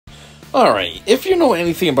Alright, if you know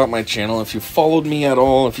anything about my channel, if you've followed me at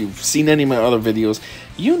all, if you've seen any of my other videos,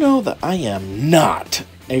 you know that I am not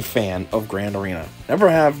a fan of Grand Arena. Never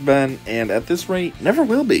have been, and at this rate, never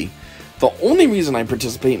will be. The only reason I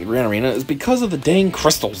participate in Grand Arena is because of the dang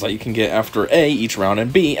crystals that you can get after A, each round,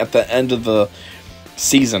 and B, at the end of the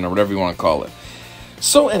season, or whatever you want to call it.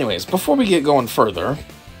 So anyways, before we get going further,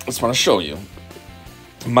 I just want to show you.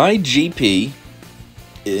 My GP,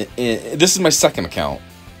 this is my second account.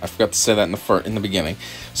 I forgot to say that in the beginning.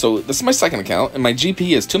 So this is my second account, and my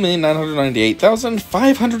GP is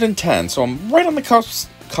 2,998,510. So I'm right on the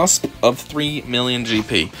cusp of 3 million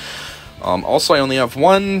GP. Also, I only have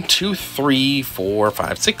 1, 2, 3, 4,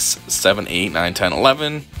 5, 6, 7, 8, 9, 10,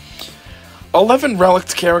 11 relic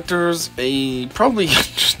characters. Probably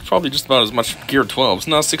just about as much gear 12s.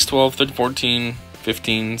 No, 6, 12, 13, 14,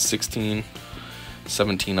 15, 16,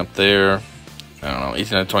 17 up there. I don't know,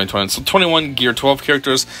 18, 20, 20. So 21 gear 12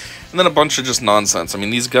 characters, and then a bunch of just nonsense. I mean,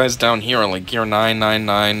 these guys down here are like gear 9, 9,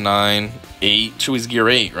 9, 9, 8. Chewie's gear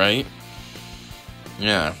 8, right?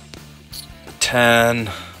 Yeah. 10.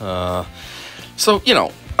 So, you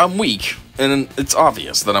know, I'm weak, and it's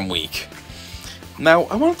obvious that I'm weak. Now,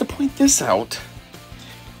 I wanted to point this out,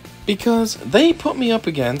 because they put me up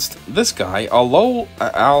against this guy,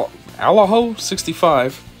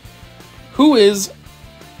 Alaho65, who is...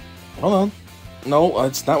 Hold on. No,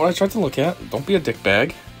 it's not what I tried to look at. Don't be a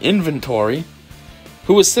dickbag. Inventory.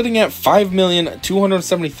 Who is sitting at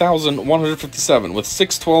 5,270,157 with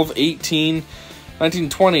 6, 12, 18, 19,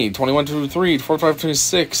 20, 21, 23, 45,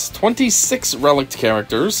 26, 26 relic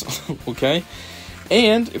characters. Okay.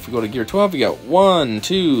 And if we go to gear 12, we got 1,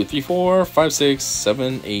 2, 3, 4, 5, 6,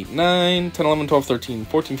 7, 8, 9, 10, 11, 12, 13,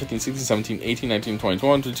 14, 15, 16, 17, 18, 19, 20,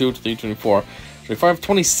 21, 22, 23, 24, 25,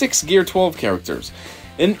 26 gear 12 characters.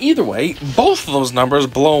 And either way, both of those numbers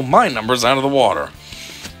blow my numbers out of the water.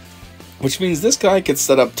 Which means this guy could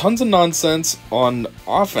set up tons of nonsense on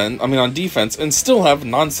defense, and still have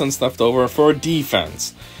nonsense left over for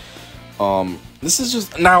defense. This is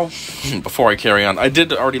just... Now, before I carry on, I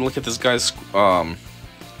did already look at this guy's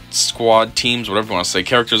squad, teams, whatever you want to say,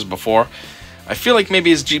 characters before. I feel like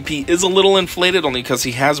maybe his GP is a little inflated, only because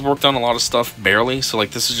he has worked on a lot of stuff barely. So,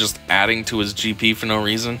 like, this is just adding to his GP for no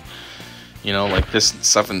reason. You know, like this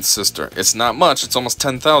Seventh Sister. It's not much, it's almost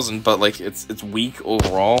 10,000, but like it's weak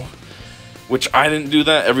overall. Which I didn't do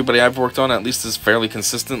that. Everybody I've worked on at least is fairly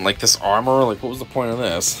consistent. Like this armor, like what was the point of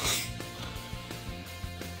this?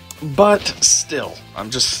 But still, I'm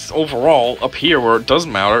just overall up here where it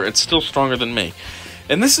doesn't matter, it's still stronger than me.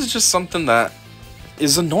 And this is just something that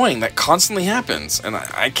is annoying, that constantly happens. And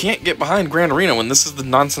I can't get behind Grand Arena when this is the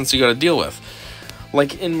nonsense you gotta deal with.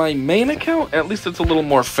 Like in my main account, at least it's a little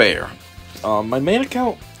more fair. My main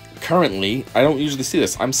account, currently, I don't usually see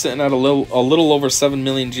this. I'm sitting at a little over 7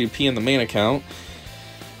 million GP in the main account.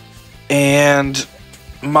 And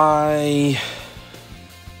my...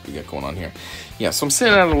 What do we got going on here? Yeah, so I'm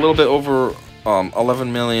sitting at a little bit over 7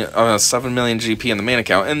 million GP in the main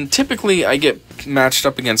account. And typically, I get matched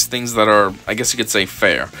up against things that are, I guess you could say,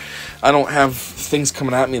 fair. I don't have things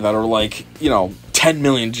coming at me that are like, you know, 10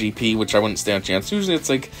 million GP, which I wouldn't stand a chance. Usually it's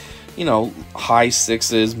like... You know, high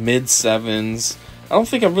 6s, mid 7s. I don't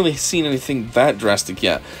think I've really seen anything that drastic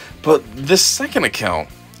yet. But this second account,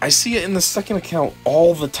 I see it in the second account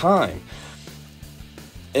all the time.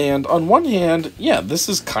 And on one hand, yeah, this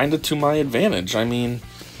is kind of to my advantage. I mean,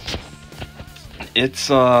 it's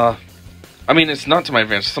not to my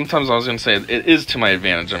advantage. Sometimes I was going to say it is to my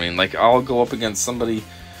advantage. I mean, like, I'll go up against somebody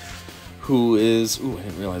who is... Ooh, I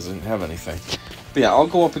didn't realize I didn't have anything. But yeah, I'll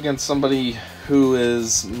go up against somebody who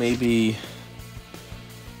is maybe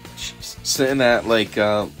sitting at like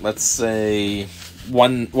let's say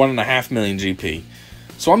 1.5 million GP.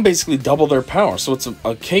 So I'm basically double their power. So it's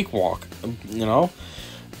a cakewalk, you know.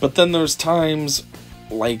 But then there's times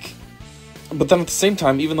like, but then at the same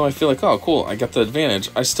time, even though I feel like, oh cool, I got the advantage,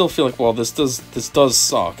 I still feel like, well, this does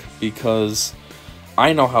suck, because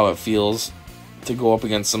I know how it feels to go up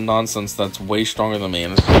against some nonsense that's way stronger than me,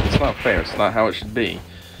 and it's not fair. It's not how it should be.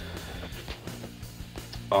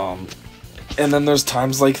 And then there's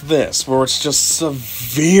times like this, where it's just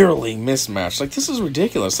severely mismatched. Like, this is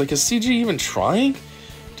ridiculous. Like, is CG even trying?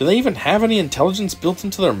 Do they even have any intelligence built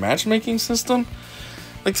into their matchmaking system?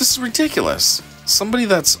 Like, this is ridiculous. Somebody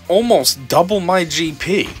that's almost double my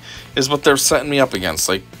GP is what they're setting me up against.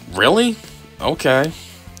 Like, really? Okay.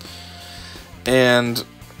 And...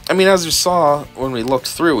 I mean, as you saw when we looked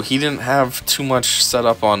through, he didn't have too much set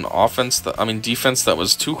up on defense that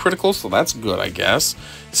was too critical, so that's good, I guess.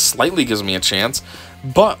 Slightly gives me a chance.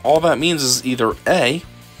 But all that means is either A,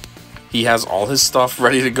 he has all his stuff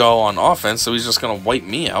ready to go on offense, so he's just going to wipe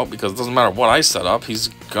me out because it doesn't matter what I set up. He's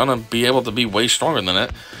going to be able to be way stronger than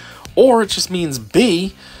it. Or it just means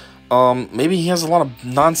B, maybe he has a lot of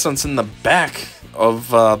nonsense in the back of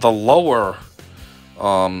the lower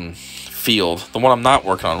field, the one I'm not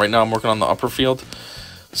working on. Right now I'm working on the upper field.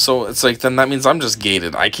 So it's like, then that means I'm just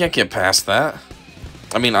gated. I can't get past that.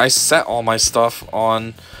 I mean, I set all my stuff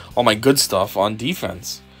on, all my good stuff on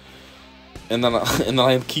defense. And then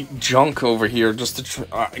I keep junk over here just to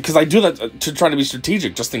because I do that to try to be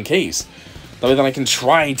strategic, just in case. That way then I can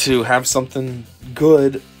try to have something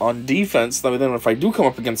good on defense. That way then if I do come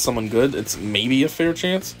up against someone good, it's maybe a fair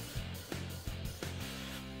chance.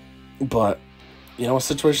 But, you know, a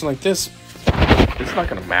situation like this, it's not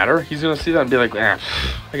going to matter. He's going to see that and be like, I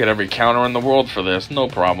got every counter in the world for this. No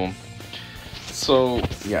problem. So,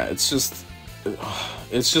 yeah, it's just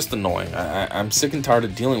annoying. I'm sick and tired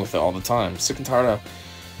of dealing with it all the time. Sick and tired of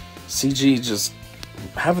CG just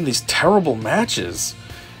having these terrible matches.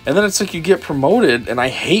 And then it's like you get promoted, and I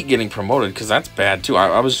hate getting promoted because that's bad too.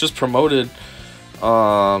 I was just promoted,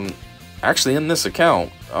 actually in this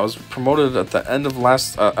account, I was promoted at the end of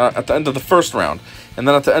the first round, and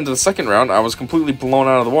then at the end of the second round, I was completely blown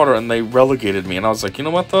out of the water, and they relegated me. And I was like, you know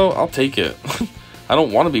what though, I'll take it. I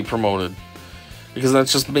don't want to be promoted because that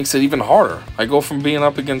just makes it even harder. I go from being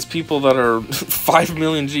up against people that are 5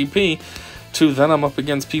 million GP to then I'm up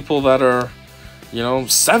against people that are, you know,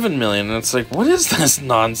 7 million, and it's like, what is this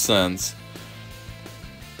nonsense?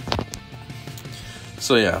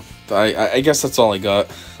 So yeah, I guess that's all I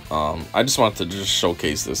got. I just wanted to just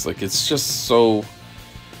showcase this. Like, it's just so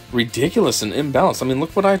ridiculous and imbalanced. I mean,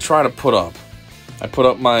 look what I try to put up. I put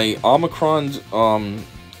up my Omicron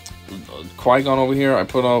Qui-Gon over here. I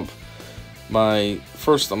put up my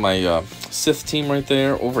Sith team right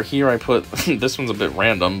there. Over here I put this one's a bit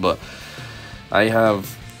random, but I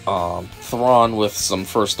have Thrawn with some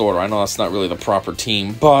First Order. I know that's not really the proper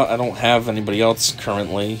team, but I don't have anybody else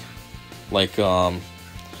currently, like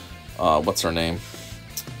what's her name,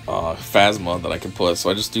 Phasma, that I can put, so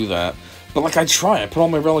I just do that. But like, I put all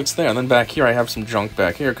my relics there, and then back here I have some junk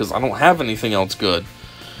back here because I don't have anything else good.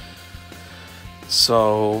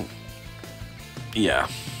 So yeah,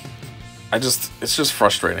 it's just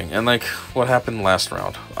frustrating. And like, what happened last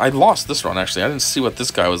round? I lost this round, actually. I didn't see what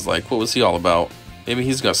this guy was like. What was he all about? Maybe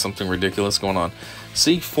he's got something ridiculous going on.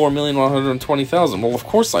 See, 4,120,000. Well, of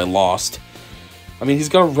course I lost. I mean, he's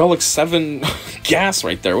got a Relic 7 gas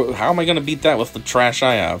right there. How am I going to beat that with the trash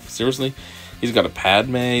I have? Seriously? He's got a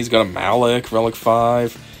Padme, he's got a Malik, Relic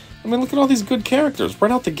 5. I mean, look at all these good characters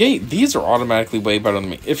right out the gate. These are automatically way better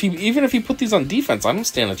than me. Even if he put these on defense, I don't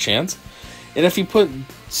stand a chance. And if he put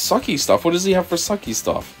sucky stuff, what does he have for sucky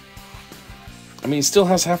stuff? I mean, he still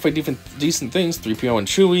has halfway decent things. 3PO and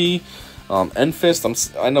Chewie,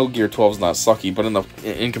 Enfist. I know Gear 12 is not sucky, but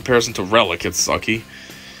in comparison to Relic, it's sucky.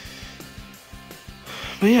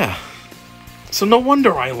 But yeah, so no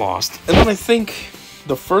wonder I lost. And then I think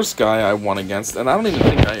the first guy I won against, and I don't even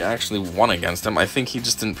think I actually won against him. I think he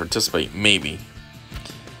just didn't participate, maybe.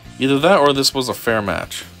 Either that or this was a fair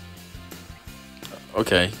match.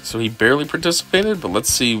 Okay, so he barely participated, but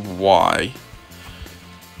let's see why.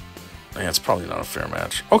 Yeah, it's probably not a fair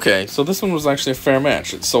match. Okay, so this one was actually a fair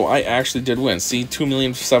match. So I actually did win. See,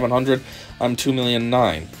 2,700,000, I'm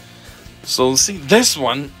 2,000,009. So see, this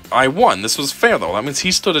one, I won. This was fair, though. That means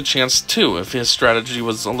he stood a chance, too, if his strategy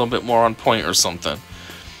was a little bit more on point or something.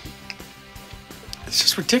 It's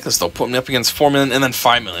just ridiculous, though, putting me up against 4 million and then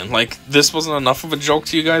 5 million. Like, this wasn't enough of a joke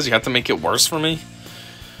to you guys? You had to make it worse for me?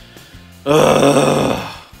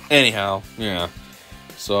 Ugh. Anyhow, yeah.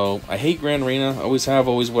 So, I hate Grand Arena. Always have,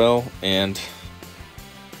 always will. And,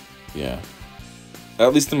 yeah.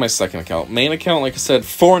 At least in my second account. Main account, like I said,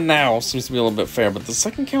 for now, seems to be a little bit fair. But the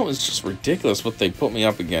second account is just ridiculous what they put me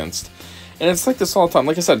up against. And it's like this all the time.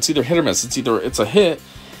 Like I said, it's either hit or miss. It's a hit,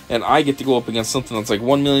 and I get to go up against something that's like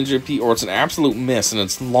 1 million GP, or it's an absolute miss, and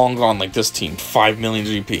it's long gone like this team, 5 million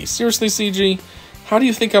GP. Seriously, CG? How do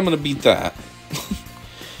you think I'm going to beat that?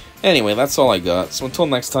 Anyway, that's all I got. So until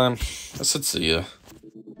next time, I said see ya.